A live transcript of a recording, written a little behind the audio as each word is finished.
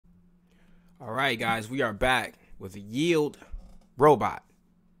All right, guys, we are back with Yield Robot.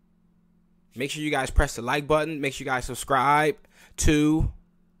 Make sure you guys press the like button. Make sure you guys subscribe to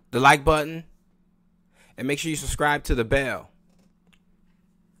the like button. And make sure you subscribe to the bell.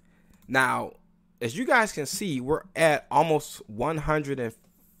 Now, as you guys can see, we're at almost 100.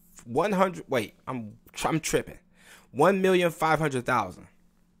 Wait, I'm tripping. 1,500,000.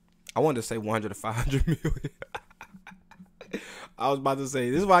 I wanted to say 100 to 500 million. I was about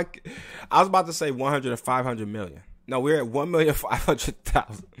to say 100 to 500 million. No, we're at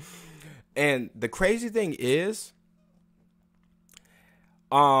 1,500,000. And the crazy thing is,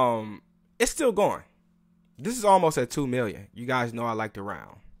 it's still going. This is almost at 2 million. You guys know I like to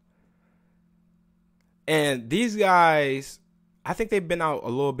round. And these guys, I think they've been out a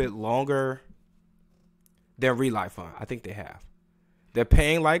little bit longer than Relife Fund. I think they have. They're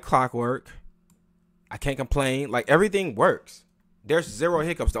paying like clockwork. I can't complain. Like, everything works. There's zero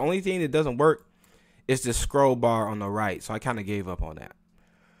hiccups. The only thing that doesn't work is the scroll bar on the right. So I kind of gave up on that.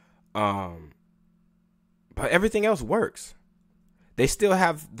 But everything else works. They still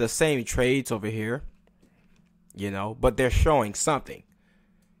have the same trades over here, but they're showing something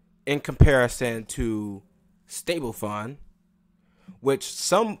in comparison to Stable Fund, which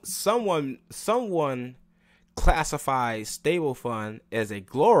someone classifies Stable Fund as a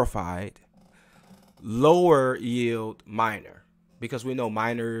glorified lower yield miner, because we know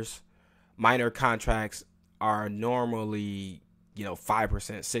miner contracts are normally 5%,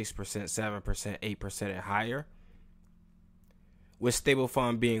 6%, 7%, 8% and higher. With Stable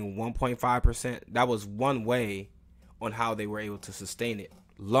Fund being 1.5%, that was one way on how they were able to sustain it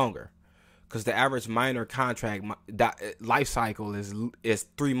longer, because the average miner contract life cycle is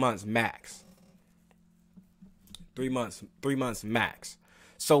 3 months max. 3 months max.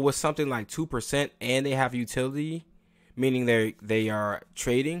 So with something like 2% and they have utility, meaning they are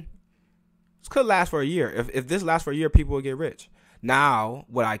trading, this could last for a year. If this lasts for a year, people will get rich. Now,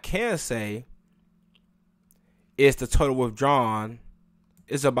 what I can say is the total withdrawn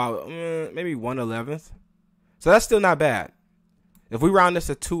is about maybe 1/11th. So that's still not bad. If we round this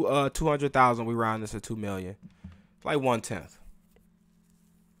to 200,000, we round this to 2 million. It's like 1/10.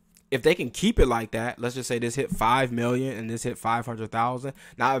 If they can keep it like that, let's just say this hit 5 million and this hit 500,000.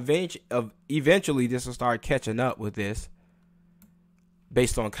 Now, eventually, this will start catching up with this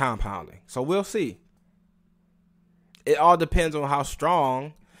based on compounding. So we'll see. It all depends on how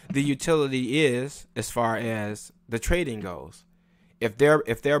strong the utility is as far as the trading goes. If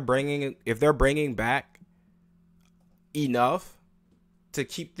they're bringing back enough to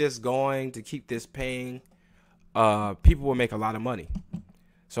keep this going, to keep this paying, people will make a lot of money.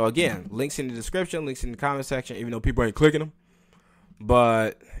 So again, links in the description, links in the comment section, even though people ain't clicking them.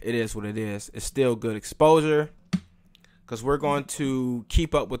 But it is what it is. It's still good exposure, because we're going to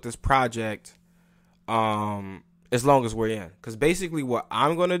keep up with this project as long as we're in. Because basically what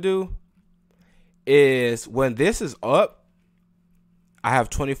I'm going to do is, when this is up, I have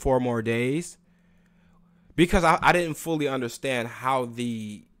 24 more days, because I didn't fully understand how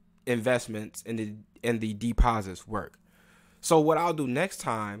the investments and the deposits work. So what I'll do next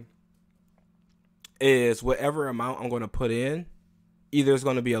time is, whatever amount I'm going to put in, either it's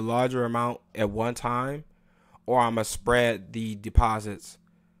going to be a larger amount at one time, or I'm going to spread the deposits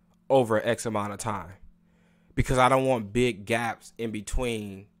over X amount of time, because I don't want big gaps in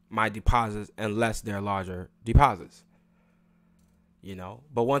between my deposits unless they're larger deposits.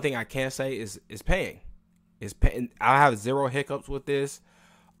 But one thing I can say is paying. I have zero hiccups with this.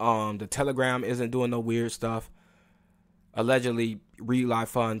 The Telegram isn't doing no weird stuff. Allegedly, Relife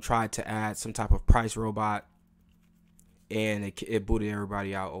Fund tried to add some type of price robot, and it booted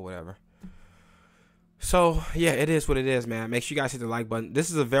everybody out or whatever. So, yeah, it is what it is, man. Make sure you guys hit the like button. This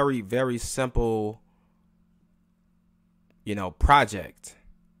is a very, very simple, project,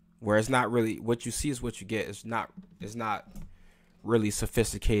 where it's not really, what you see is what you get. It's not really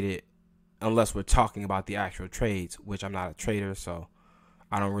sophisticated, unless we're talking about the actual trades, which I'm not a trader, so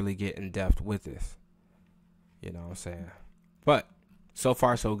I don't really get in depth with this. You know what I'm saying? But so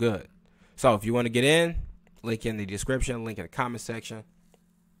far, so good. So if you want to get in, link in the description, link in the comment section.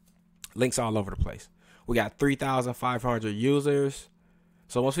 Links all over the place. We got 3,500 users.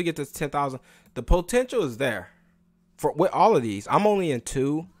 So once we get to 10,000, the potential is there. With all of these, I'm only in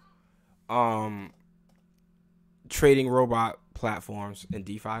 2 trading robot platforms in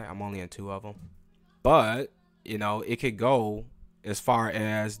DeFi. I'm only in 2 of them. But, it could go as far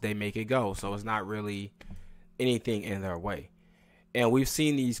as they make it go. So it's not really anything in their way. And we've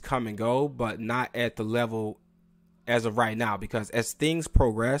seen these come and go, but not at the level as of right now, because as things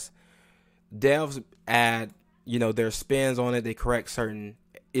progress, devs add, their spins on it. They correct certain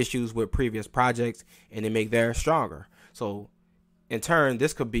issues with previous projects and they make theirs stronger. So in turn,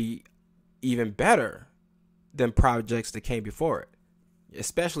 this could be even better than projects that came before it,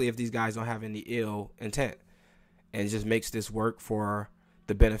 especially if these guys don't have any ill intent, and it just makes this work for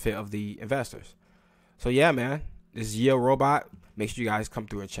the benefit of the investors. So yeah, man, this is Yield Robot. Make sure you guys come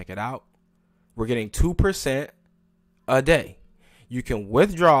through and check it out. We're getting 2% a day. You can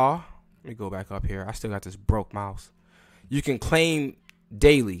withdraw. Let me go back up here. I still got this broke mouse. You can claim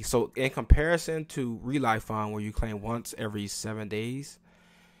daily. So in comparison to Relife Fund, where you claim once every 7 days,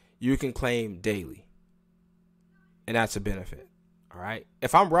 you can claim daily. And that's a benefit. All right.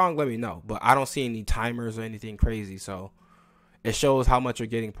 If I'm wrong, let me know. But I don't see any timers or anything crazy. So it shows how much you're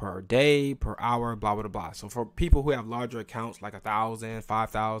getting per day, per hour, blah, blah, blah. So for people who have larger accounts, like 1,000,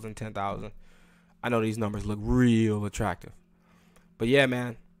 5,000, 10,000, I know these numbers look real attractive. But yeah,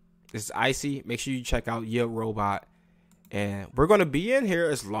 man, this is Icy. Make sure you check out Yield Robot. And we're going to be in here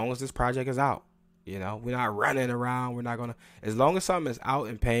as long as this project is out. You know, we're not running around. We're not going to, as long as something is out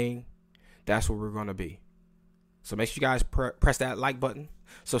and paying, that's where we're going to be. So make sure you guys press that like button,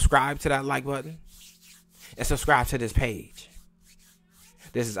 subscribe to that like button, and subscribe to this page.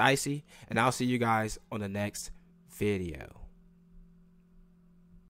 This is Icy, and I'll see you guys on the next video.